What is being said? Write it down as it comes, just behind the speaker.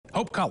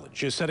Hope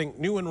College is setting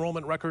new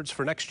enrollment records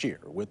for next year,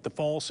 with the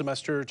fall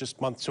semester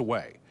just months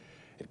away.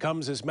 It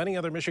comes as many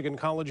other Michigan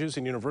colleges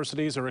and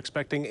universities are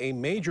expecting a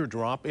major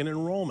drop in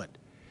enrollment.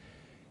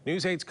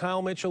 News 8's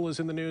Kyle Mitchell is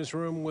in the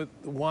newsroom with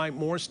why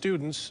more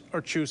students are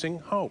choosing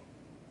Hope.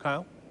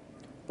 Kyle?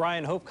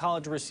 Brian, Hope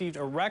College received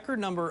a record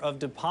number of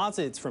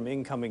deposits from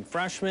incoming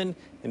freshmen,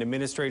 and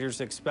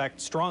administrators expect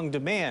strong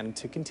demand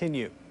to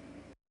continue.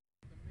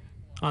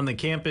 On the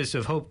campus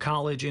of Hope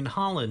College in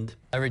Holland,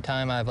 every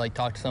time I've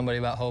talked to somebody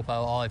about Hope,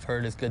 all I've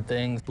heard is good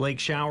things. Blake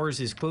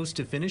Showers is close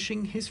to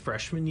finishing his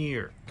freshman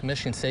year.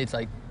 Michigan State's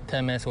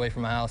 10 minutes away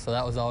from my house, so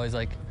that was always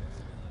a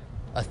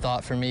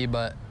thought for me,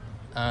 but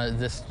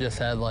this just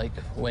had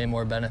way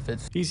more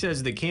benefits. He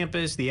says the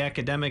campus, the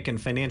academic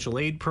and financial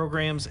aid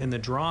programs, and the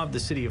draw of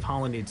the city of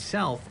Holland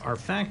itself are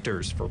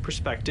factors for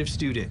prospective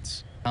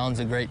students.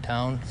 Holland's a great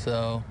town,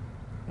 so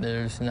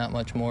there's not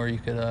much more you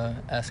could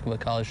ask of a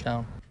college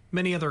town.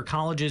 Many other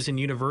colleges and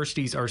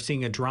universities are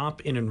seeing a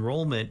drop in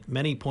enrollment,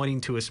 many pointing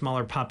to a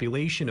smaller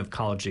population of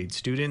college-age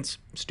students,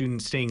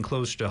 students staying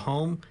close to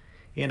home,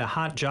 and a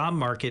hot job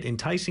market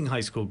enticing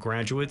high school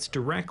graduates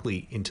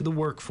directly into the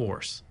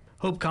workforce.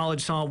 Hope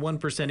College saw a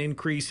 1%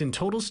 increase in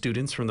total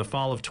students from the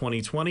fall of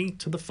 2020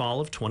 to the fall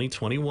of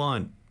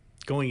 2021.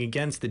 Going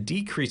against the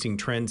decreasing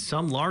trend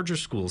some larger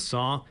schools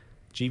saw,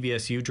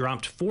 GVSU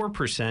dropped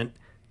 4%,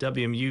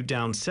 WMU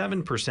down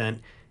 7%,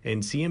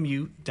 and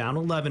CMU down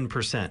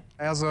 11%.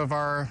 As of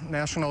our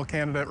national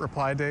candidate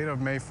reply date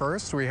of May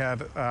 1st, we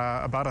had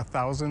about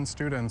 1,000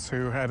 students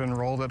who had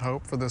enrolled at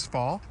Hope for this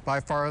fall. By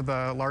far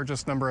the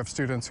largest number of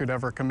students who'd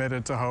ever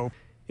committed to Hope.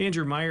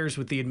 Andrew Myers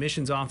with the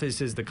admissions office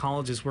says the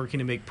college is working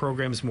to make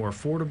programs more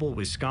affordable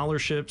with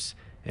scholarships,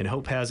 and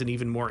Hope has an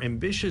even more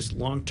ambitious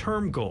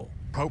long-term goal.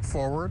 Hope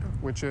Forward,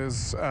 which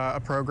is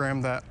a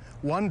program that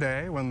one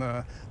day, when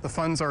the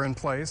funds are in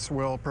place,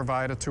 will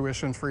provide a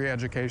tuition-free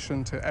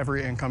education to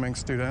every incoming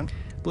student.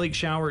 Blake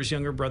Showers'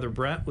 younger brother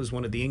Brett was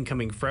one of the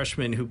incoming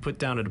freshmen who put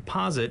down a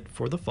deposit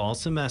for the fall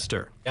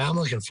semester. Yeah, I'm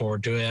looking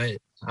forward to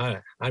it.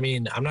 I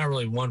mean, I'm not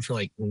really one for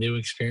new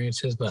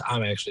experiences, but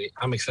I'm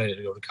excited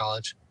to go to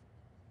college.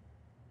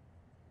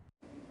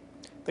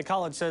 The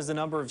college says the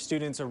number of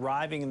students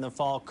arriving in the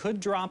fall could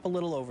drop a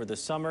little over the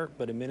summer,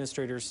 but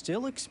administrators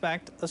still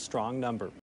expect a strong number.